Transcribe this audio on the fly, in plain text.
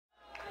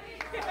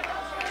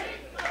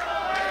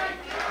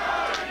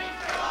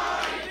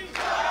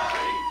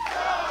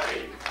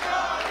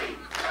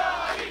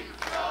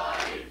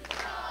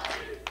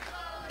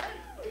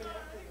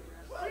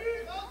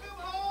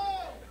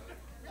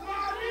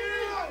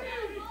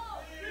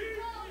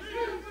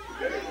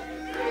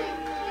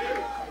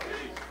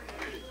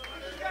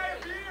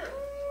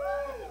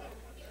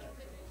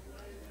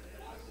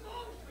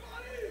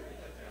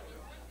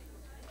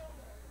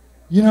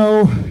You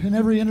know, in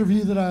every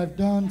interview that I've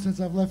done since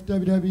I've left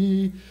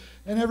WWE,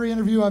 and every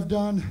interview I've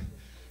done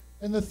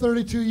in the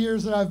 32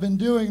 years that I've been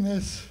doing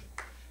this,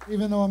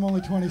 even though I'm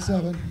only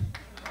 27,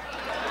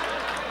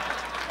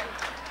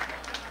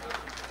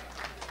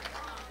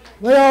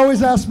 they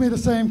always ask me the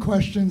same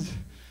questions.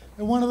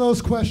 And one of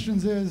those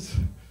questions is,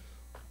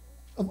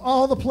 of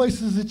all the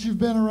places that you've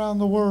been around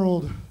the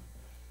world,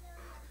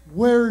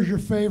 where is your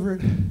favorite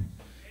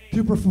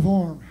to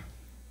perform?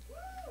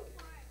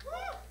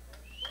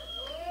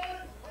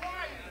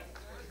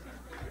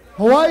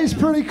 Hawaii's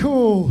pretty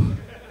cool.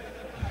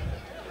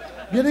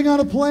 Getting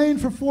on a plane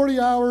for 40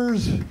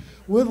 hours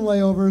with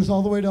layovers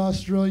all the way to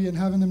Australia and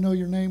having them know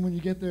your name when you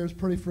get there is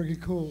pretty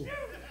friggin' cool.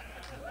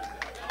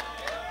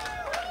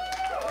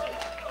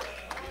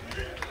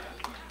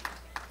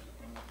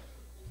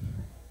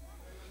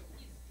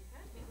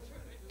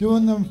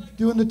 Doing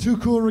the Too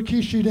Cool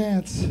Rikishi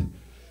dance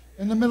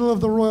in the middle of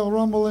the Royal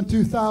Rumble in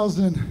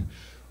 2000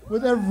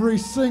 with every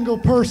single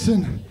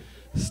person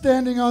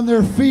standing on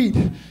their feet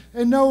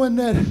and knowing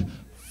that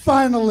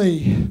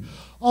finally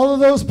all of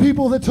those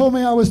people that told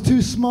me I was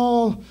too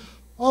small,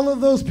 all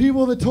of those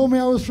people that told me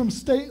I was from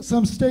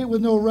some state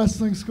with no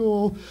wrestling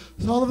school,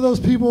 all of those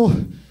people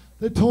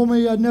that told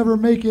me I'd never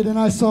make it, and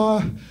I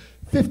saw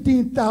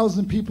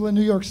 15,000 people in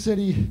New York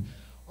City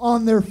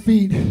on their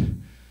feet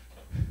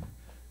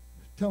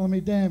telling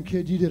me, damn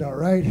kid, you did all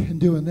right in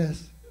doing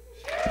this.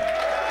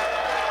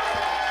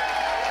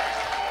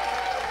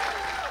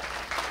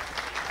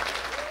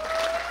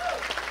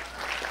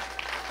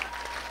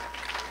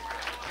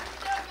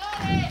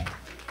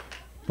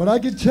 But I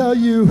can tell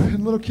you,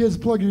 and little kids,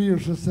 plug your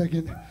ears for a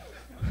second.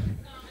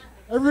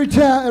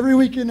 Every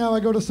weekend now I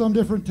go to some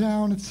different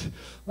town.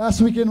 Last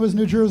weekend was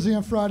New Jersey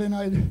on Friday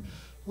night.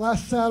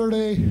 Last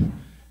Saturday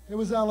it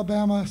was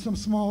Alabama, some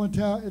small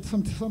town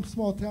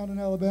in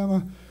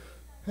Alabama.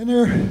 And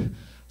I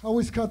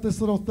always cut this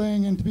little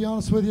thing, and to be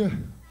honest with you,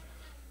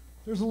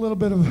 there's a little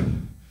bit of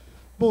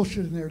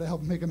bullshit in there to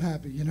help make them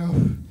happy, you know?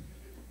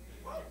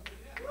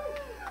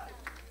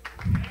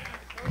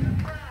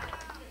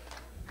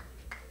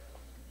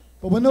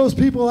 But when those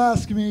people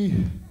ask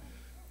me,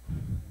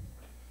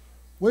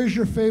 where's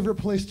your favorite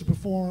place to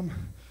perform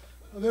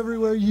of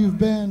everywhere you've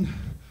been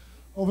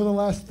over the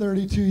last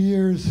 32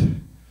 years?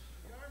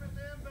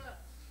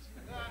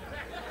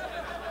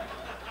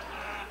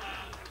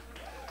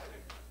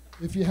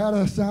 If you had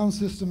a sound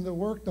system that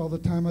worked all the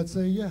time, I'd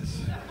say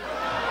yes.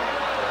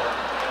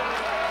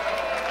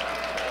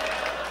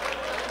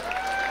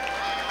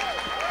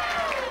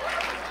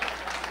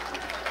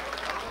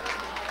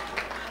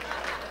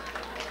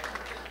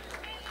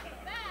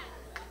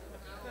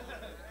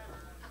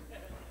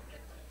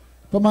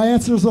 But my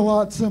answer is a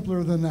lot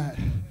simpler than that.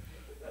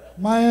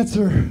 My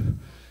answer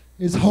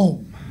is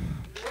home.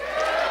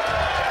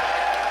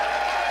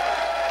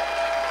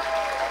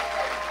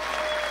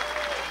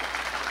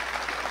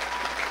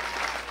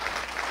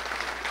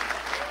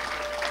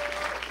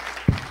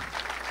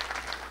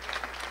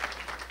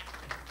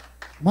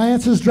 My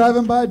answer is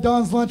driving by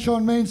Don's Lunch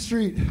on Main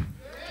Street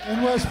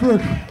in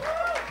Westbrook.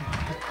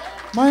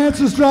 My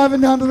answer is driving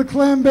down to the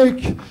Clam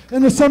Bake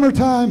in the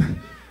summertime.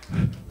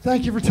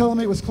 Thank you for telling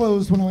me it was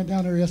closed when I went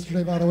down there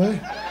yesterday, by the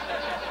way.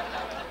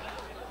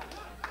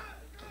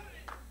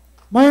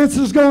 My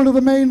answer is going to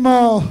the Maine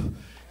Mall,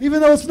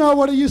 even though it's not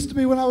what it used to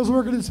be when I was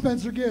working at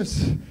Spencer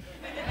Gifts.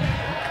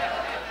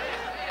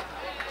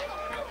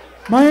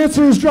 My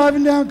answer is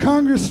driving down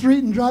Congress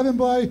Street and driving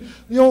by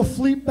the old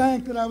Fleet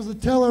Bank that I was a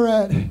teller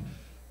at.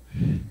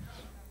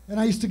 And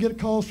I used to get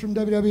calls from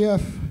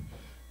WWF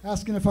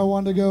asking if I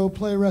wanted to go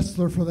play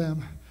wrestler for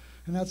them.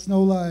 And that's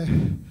no lie.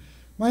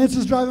 My answer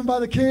is driving by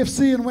the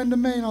KFC in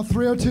Windham, Maine on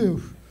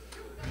 302.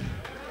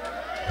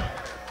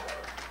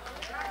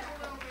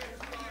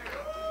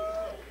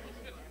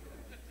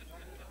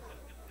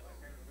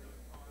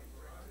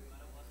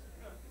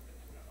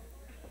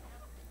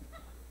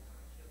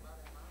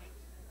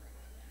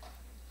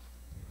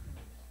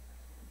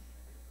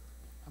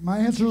 My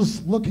answer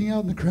is looking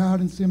out in the crowd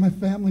and seeing my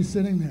family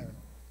sitting there.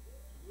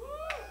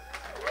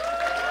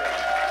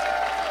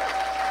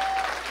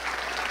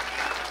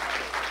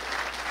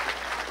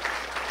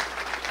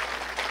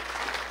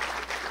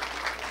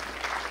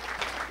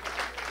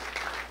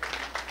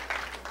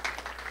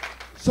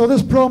 So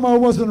this promo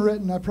wasn't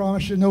written, I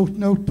promise you. No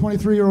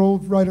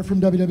 23-year-old writer from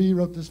WWE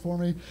wrote this for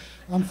me.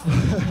 I'm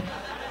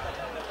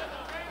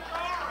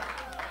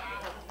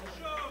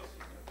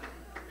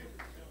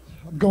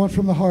going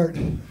from the heart.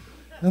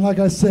 And like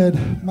I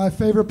said, my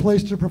favorite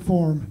place to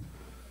perform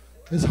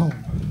is home.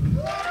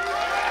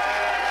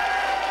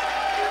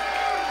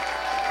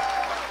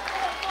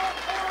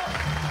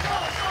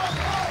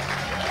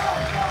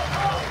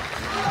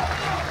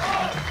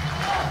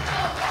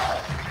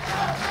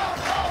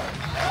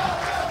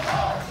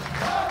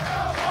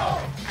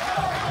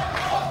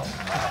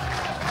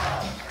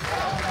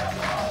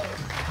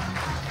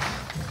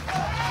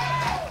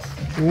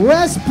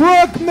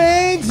 Westbrook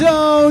main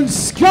zone,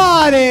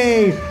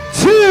 Scotty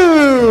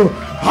to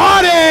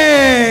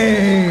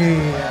Hotty.